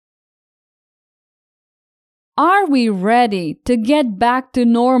Are we ready to get back to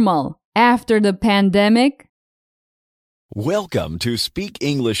normal after the pandemic? Welcome to Speak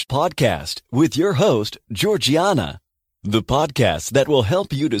English Podcast with your host, Georgiana, the podcast that will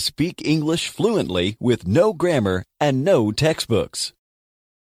help you to speak English fluently with no grammar and no textbooks.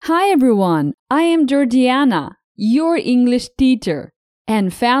 Hi everyone, I am Georgiana, your English teacher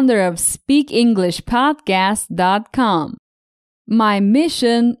and founder of SpeakEnglishPodcast.com. My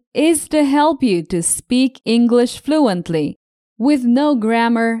mission is to help you to speak English fluently with no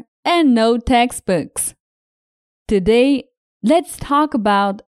grammar and no textbooks. Today, let's talk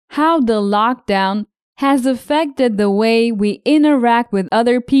about how the lockdown has affected the way we interact with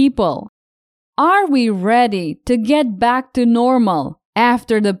other people. Are we ready to get back to normal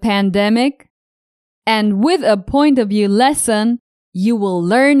after the pandemic? And with a point of view lesson, you will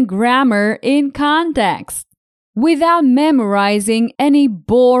learn grammar in context without memorizing any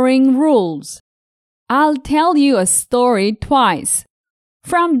boring rules. I'll tell you a story twice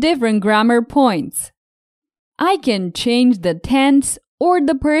from different grammar points. I can change the tense or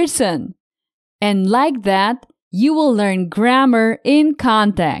the person, and like that, you will learn grammar in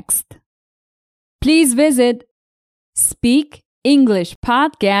context. Please visit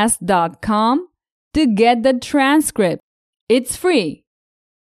SpeakEnglishPodcast.com to get the transcript. It's free.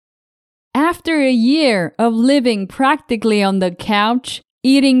 After a year of living practically on the couch,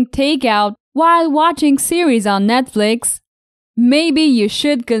 eating takeout while watching series on Netflix, maybe you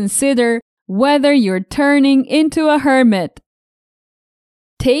should consider whether you're turning into a hermit.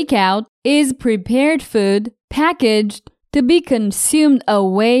 Takeout is prepared food packaged to be consumed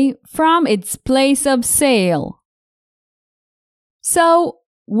away from its place of sale. So,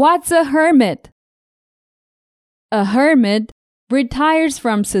 what's a hermit? A hermit retires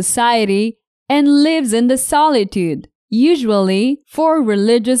from society and lives in the solitude, usually for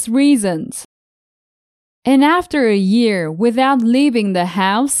religious reasons. And after a year without leaving the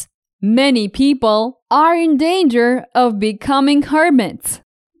house, many people are in danger of becoming hermits.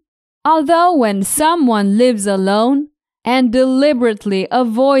 Although when someone lives alone and deliberately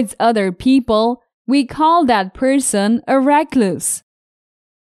avoids other people, we call that person a recluse.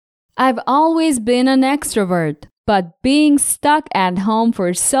 I've always been an extrovert, but being stuck at home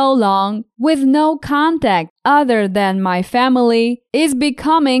for so long with no contact other than my family is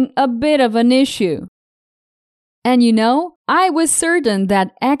becoming a bit of an issue. And I was certain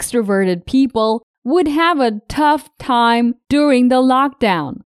that extroverted people would have a tough time during the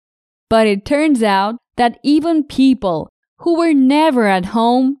lockdown. But it turns out that even people who were never at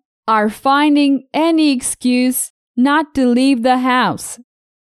home are finding any excuse not to leave the house.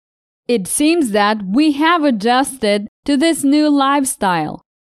 It seems that we have adjusted to this new lifestyle,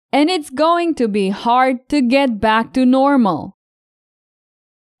 and it's going to be hard to get back to normal.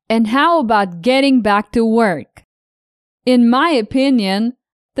 And how about getting back to work? In my opinion,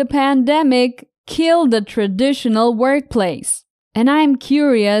 the pandemic killed the traditional workplace, and I'm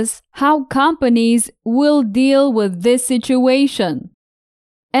curious how companies will deal with this situation.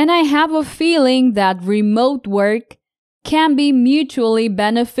 And I have a feeling that remote work can be mutually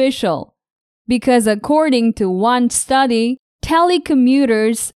beneficial because according to one study,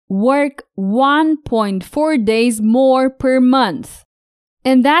 telecommuters work 1.4 days more per month.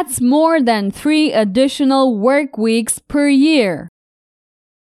 And that's more than 3 additional work weeks per year.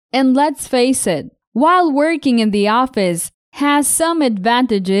 And let's face it, while working in the office has some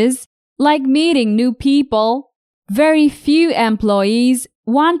advantages like meeting new people, very few employees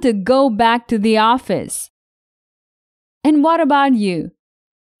want to go back to the office. And what about you?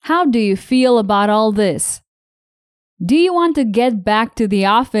 How do you feel about all this? Do you want to get back to the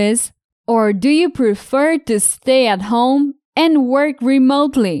office, or do you prefer to stay at home and work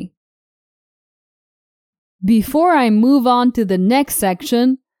remotely? Before I move on to the next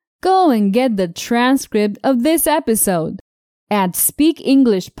section, go and get the transcript of this episode at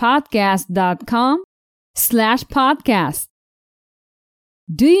speakenglishpodcast.com/podcast.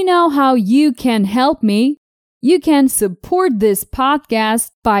 Do you know how you can help me? You can support this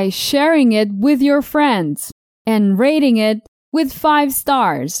podcast by sharing it with your friends and rating it with 5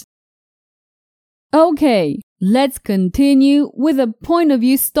 stars. Okay, let's continue with a point of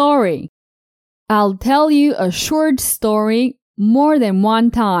view story. I'll tell you a short story more than one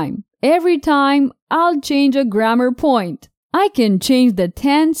time. Every time, I'll change a grammar point. I can change the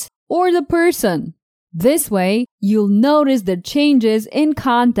tense or the person. This way, you'll notice the changes in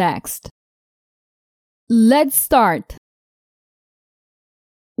context. Let's start.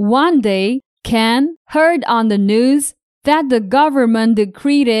 One day, Ken heard on the news that the government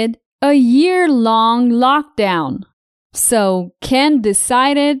decreed a year-long lockdown. So Ken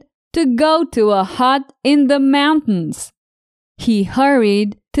decided to go to a hut in the mountains. He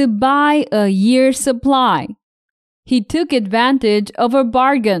hurried to buy a year's supply. He took advantage of a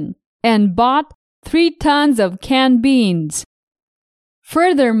bargain and bought 3 tons of canned beans.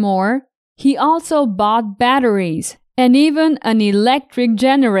 Furthermore, he also bought batteries and even an electric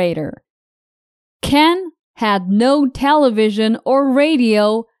generator. Ken had no television or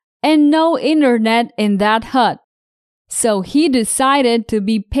radio and no internet in that hut, so he decided to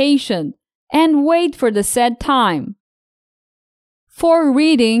be patient and wait for the set time. For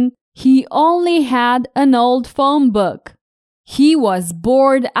reading, he only had an old phone book. He was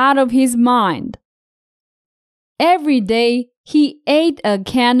bored out of his mind. Every day, he ate a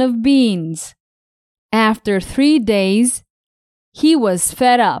can of beans. After 3 days, he was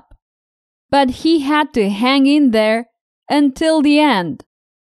fed up, but he had to hang in there until the end.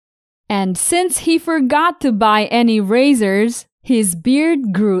 And since he forgot to buy any razors, his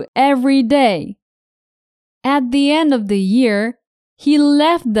beard grew every day. At the end of the year, he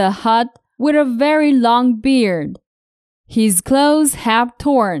left the hut with a very long beard, his clothes half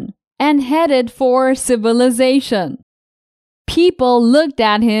torn, and headed for civilization. People looked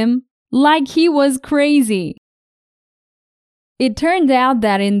at him like he was crazy. It turned out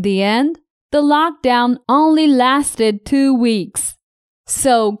that in the end, the lockdown only lasted 2 weeks.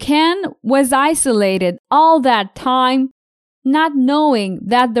 So Ken was isolated all that time, not knowing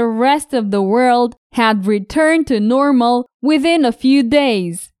that the rest of the world had returned to normal within a few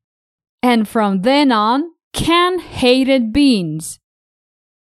days. And from then on, Ken hated beans.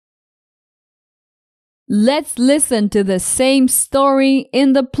 Let's listen to the same story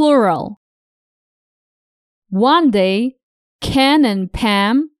in the plural. One day, Ken and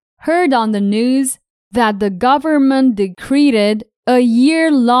Pam heard on the news that the government decreed a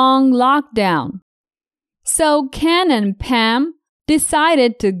year-long lockdown. So Ken and Pam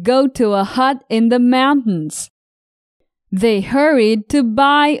decided to go to a hut in the mountains. They hurried to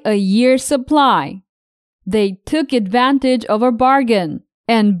buy a year's supply. They took advantage of a bargain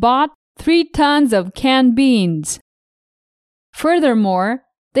and bought 3 tons of canned beans. Furthermore,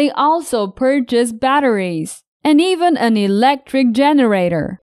 they also purchased batteries and even an electric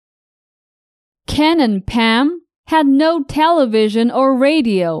generator. Ken and Pam had no television or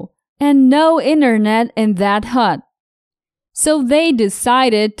radio and no internet in that hut. So they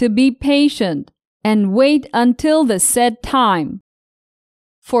decided to be patient and wait until the set time.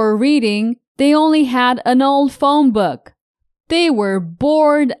 For reading, they only had an old phone book. They were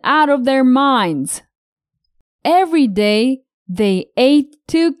bored out of their minds. Every day, they ate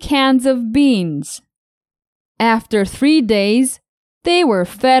 2 cans of beans. After 3 days, they were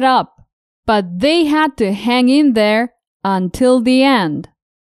fed up, but they had to hang in there until the end.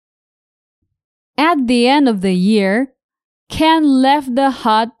 At the end of the year, Ken left the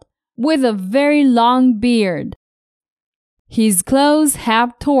hut with a very long beard, his clothes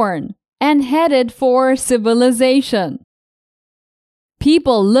half torn, and headed for civilization.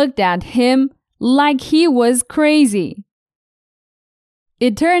 People looked at him like he was crazy.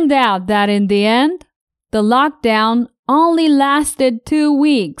 It turned out that in the end, the lockdown only lasted 2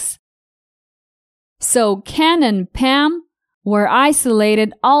 weeks. So Ken and Pam were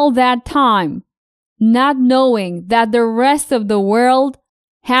isolated all that time, not knowing that the rest of the world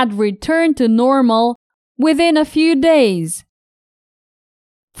had returned to normal within a few days.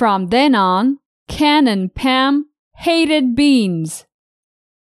 From then on, Ken and Pam hated beans.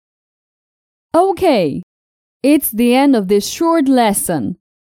 Okay, it's the end of this short lesson.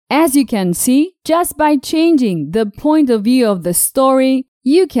 As you can see, just by changing the point of view of the story,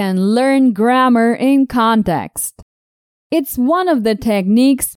 you can learn grammar in context. It's one of the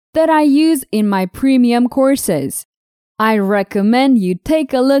techniques that I use in my premium courses. I recommend you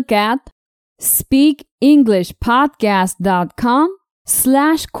take a look at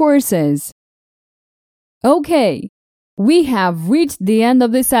speakenglishpodcast.com/courses. Okay, we have reached the end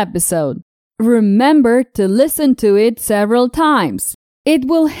of this episode. Remember to listen to it several times. It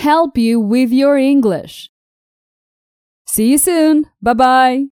will help you with your English. See you soon.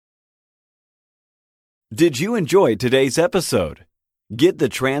 Bye-bye. Did you enjoy today's episode? Get the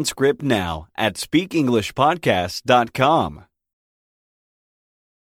transcript now at speakenglishpodcast.com.